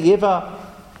 Has he ever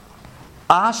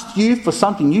asked you for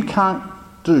something you can't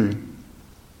do?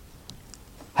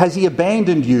 Has he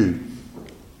abandoned you?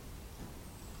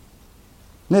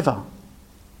 Never.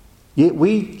 Yet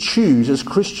we choose as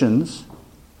Christians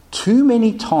too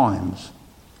many times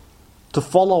to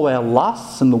follow our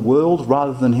lusts and the world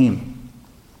rather than him.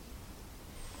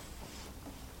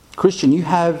 Christian, you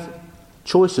have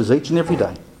choices each and every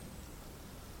day.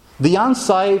 The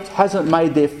unsaved hasn't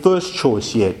made their first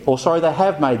choice yet. Or they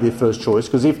have made their first choice,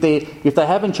 because if they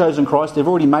haven't chosen Christ, they've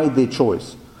already made their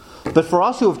choice. But for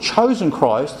us who have chosen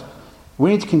Christ, we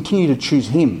need to continue to choose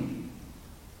him.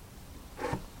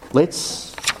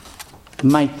 Let's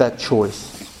make that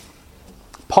choice.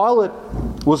 Pilate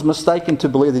was mistaken to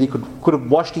believe that he could have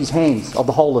washed his hands of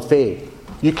the whole affair.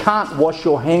 You can't wash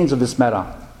your hands of this matter.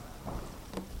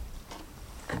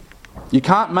 You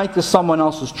can't make this someone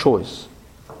else's choice.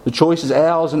 The choice is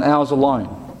ours and ours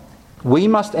alone. We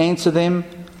must answer them.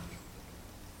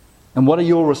 And what are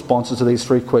your responses to these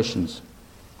three questions?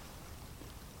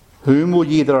 Whom will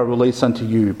ye that I release unto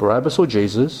you, Barabbas or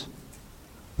Jesus?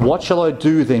 What shall I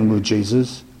do then with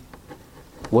Jesus?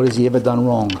 What has he ever done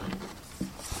wrong?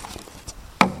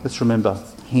 Let's remember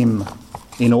him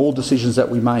in all decisions that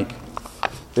we make.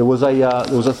 There was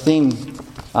a thing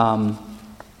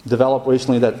developed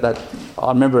recently that I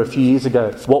remember a few years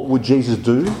ago. What would Jesus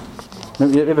do?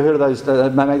 Have you ever heard of those?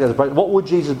 What would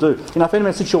Jesus do? If I'm in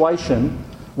a situation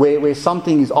where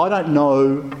something is, I don't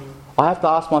know, I have to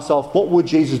ask myself, what would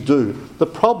Jesus do? The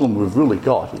problem we've really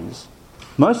got is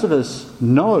most of us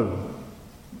know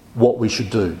what we should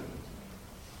do.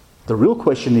 The real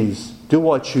question is,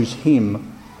 do I choose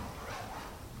him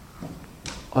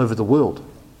over the world?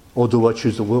 or do I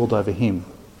choose the world over him?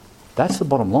 That's the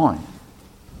bottom line.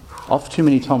 Oft too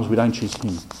many times we don't choose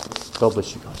him. God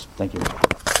bless you guys. Thank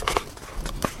you.